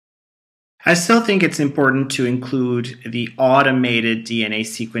I still think it's important to include the automated DNA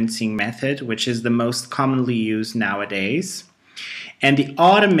sequencing method, which is the most commonly used nowadays. And the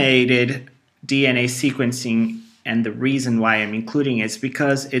automated DNA sequencing, and the reason why I'm including it is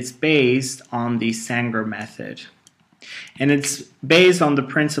because it's based on the Sanger method. And it's based on the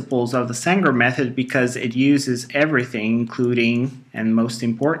principles of the Sanger method because it uses everything, including, and most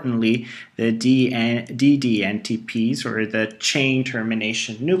importantly, the ddNTPs, or the chain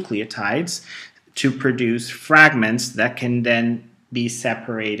termination nucleotides, to produce fragments that can then be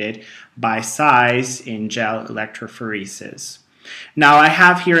separated by size in gel electrophoresis. Now I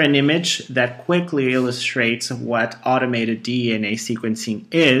have here an image that quickly illustrates what automated DNA sequencing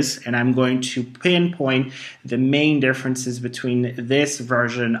is, and I'm going to pinpoint the main differences between this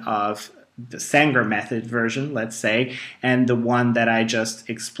version of the Sanger method version, let's say, and the one that I just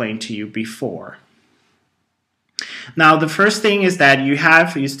explained to you before. Now the first thing is that you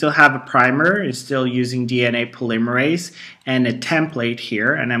still have a primer, you're still using DNA polymerase, and a template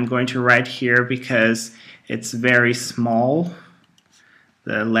here, and I'm going to write here because it's very small.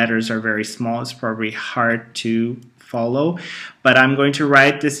 The letters are very small, it's probably hard to follow, but I'm going to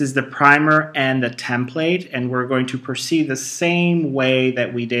write this is the primer and the template, and we're going to proceed the same way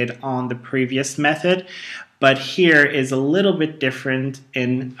that we did on the previous method, but here is a little bit different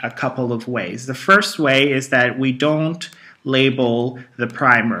in a couple of ways. The first way is that we don't label the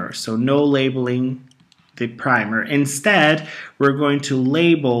primer, so no labeling the primer. Instead, we're going to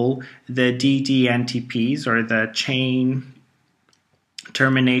label the ddNTPs, or the chain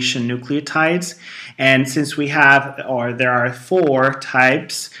termination nucleotides, and since we have, or there are 4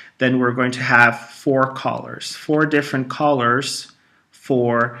 types, then we're going to have 4 colors, 4 different colors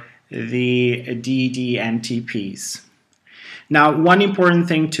for the ddNTPs. Now, one important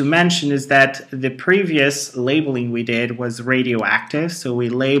thing to mention is that the previous labeling we did was radioactive, so we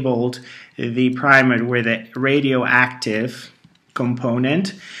labeled the primer with a radioactive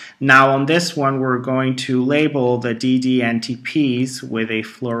component. Now on this one, we're going to label the ddNTPs with a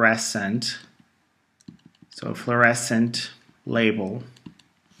fluorescent, so fluorescent label.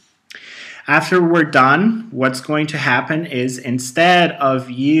 After we're done, what's going to happen is instead of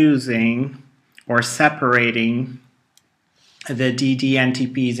using or separating the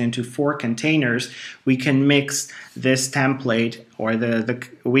ddNTPs into 4 containers, we can mix this template, or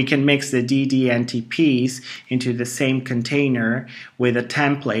we can mix the ddNTPs into the same container with a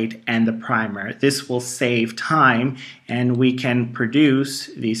template and the primer. This will save time, and we can produce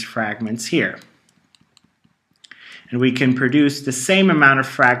these fragments here. And we can produce the same amount of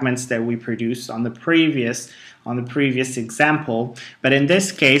fragments that we produced on the previous example, but in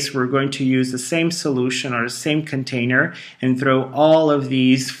this case we're going to use the same solution or the same container and throw all of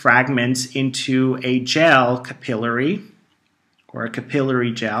these fragments into a gel capillary, or a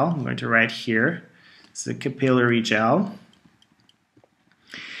capillary gel. I'm going to write here, it's a capillary gel,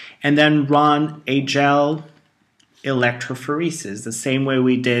 and then run a gel electrophoresis the same way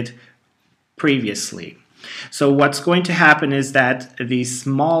we did previously. So what's going to happen is that the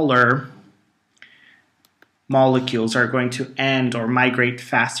smaller molecules are going to end or migrate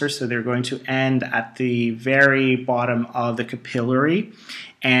faster, so they're going to end at the very bottom of the capillary,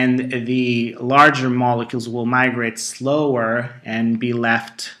 and the larger molecules will migrate slower and be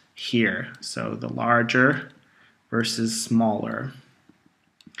left here. So the larger versus smaller.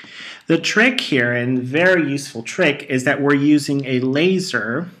 The trick here, and very useful trick, is that we're using a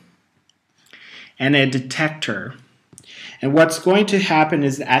laser and a detector. And what's going to happen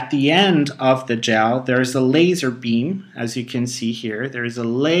is at the end of the gel, there's a laser beam, as you can see here. There's a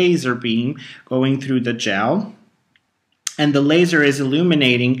laser beam going through the gel, and the laser is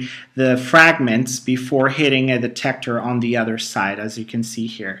illuminating the fragments before hitting a detector on the other side, as you can see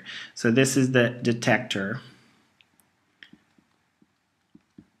here. So this is the detector.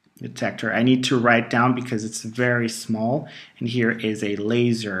 I need to write down because it's very small, and here is a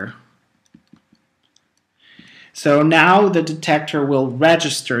laser. So now the detector will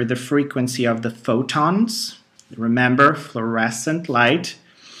register the frequency of the photons. Remember, fluorescent light.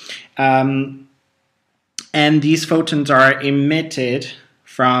 And these photons are emitted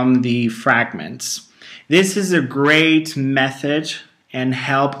from the fragments. This is a great method and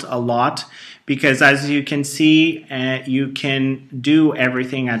helped a lot because, as you can see, you can do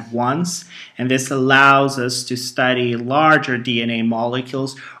everything at once, and this allows us to study larger DNA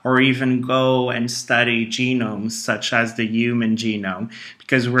molecules, or even go and study genomes such as the human genome,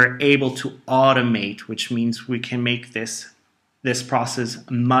 because we're able to automate, which means we can make this process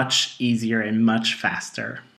much easier and much faster.